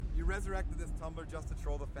resurrected this Tumblr just to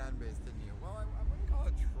troll the fan base, didn't you? Well, I wouldn't call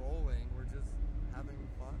it trolling. We're just having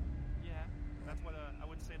fun. Yeah, that's what I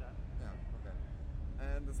would say that. Yeah, okay.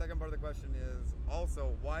 And the second part of the question is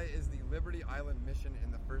also, why is the Liberty Island mission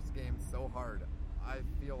in the first game so hard? I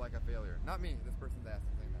feel like a failure. Not me, this person's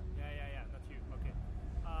asking that. Yeah, not you. Okay.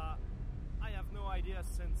 I have no idea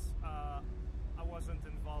since I wasn't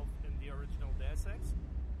involved in the original Deus Ex,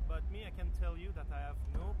 but me, I can tell you that I have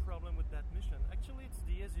no problem with that mission. Actually, it's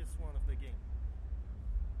the easiest one of the game.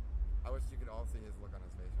 I wish you could all see his look on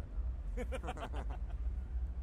his face right now.